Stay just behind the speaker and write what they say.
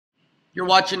You're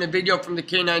watching a video from the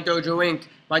K9dojo Inc.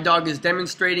 My dog is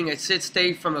demonstrating a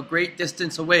sit-stay from a great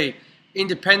distance away,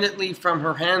 independently from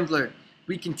her handler.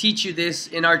 We can teach you this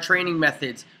in our training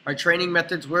methods. Our training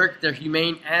methods work, they're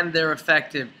humane, and they're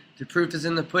effective. The proof is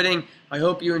in the pudding. I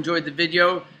hope you enjoyed the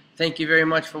video. Thank you very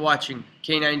much for watching.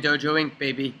 K9dojo Inc,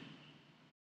 baby.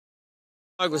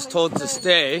 The dog was told to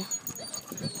stay.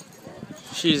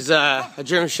 She's a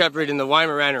German Shepherd in the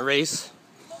Weimaraner race,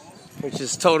 which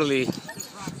is totally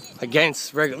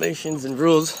against regulations and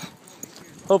rules.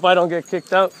 Hope I don't get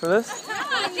kicked out for this.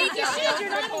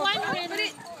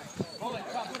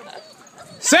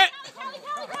 Sit!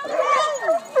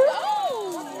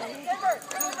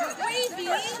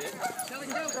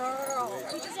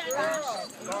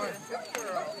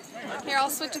 Here, I'll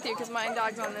switch with you because my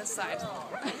dog's on this side.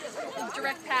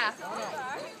 Direct path.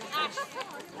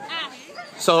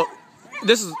 So,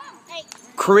 this is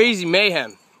crazy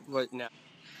mayhem right now.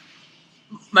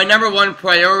 My number one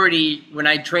priority when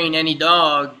I train any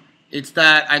dog, it's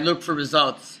that I look for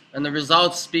results, and the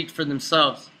results speak for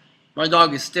themselves. My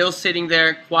dog is still sitting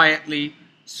there quietly.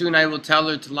 Soon I will tell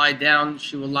her to lie down.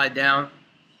 She will lie down.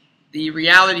 The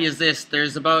reality is this: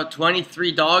 there's about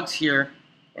 23 dogs here,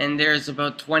 and there's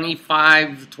about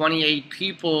 25, 28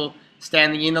 people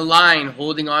standing in a line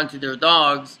holding on to their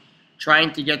dogs,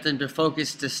 trying to get them to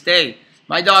focus to stay.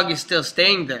 My dog is still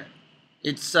staying there.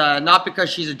 It's not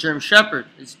because she's a German Shepherd.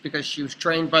 It's because she was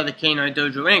trained by the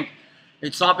K9dojo Inc.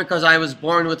 It's not because I was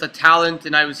born with a talent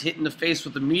and I was hit in the face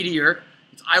with a meteor.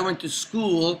 It's I went to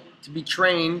school to be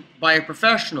trained by a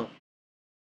professional.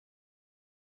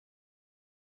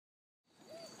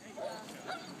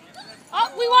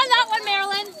 Oh, we won that one,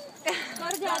 Marilyn.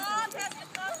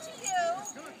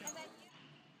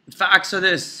 The facts are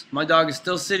this: my dog is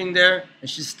still sitting there and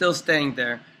she's still staying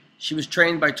there. She was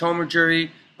trained by Tomer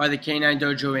Jury by the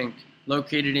K9dojo Inc.,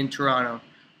 located in Toronto.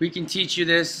 We can teach you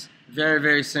this very,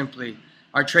 very simply.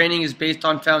 Our training is based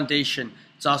on foundation.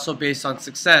 It's also based on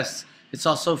success. It's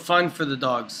also fun for the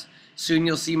dogs. Soon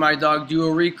you'll see my dog do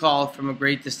a recall from a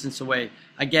great distance away.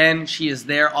 Again, she is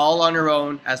there all on her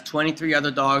own, as 23 other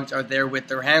dogs are there with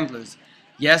their handlers.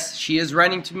 Yes, she is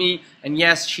running to me, and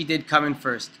yes, she did come in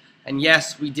first. And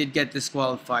yes, we did get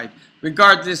disqualified.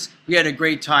 Regardless, we had a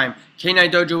great time.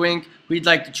 K9dojo Inc., we'd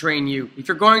like to train you. If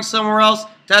you're going somewhere else,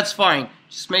 that's fine.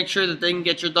 Just make sure that they can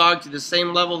get your dog to the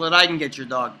same level that I can get your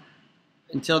dog.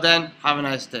 Until then, have a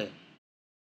nice day.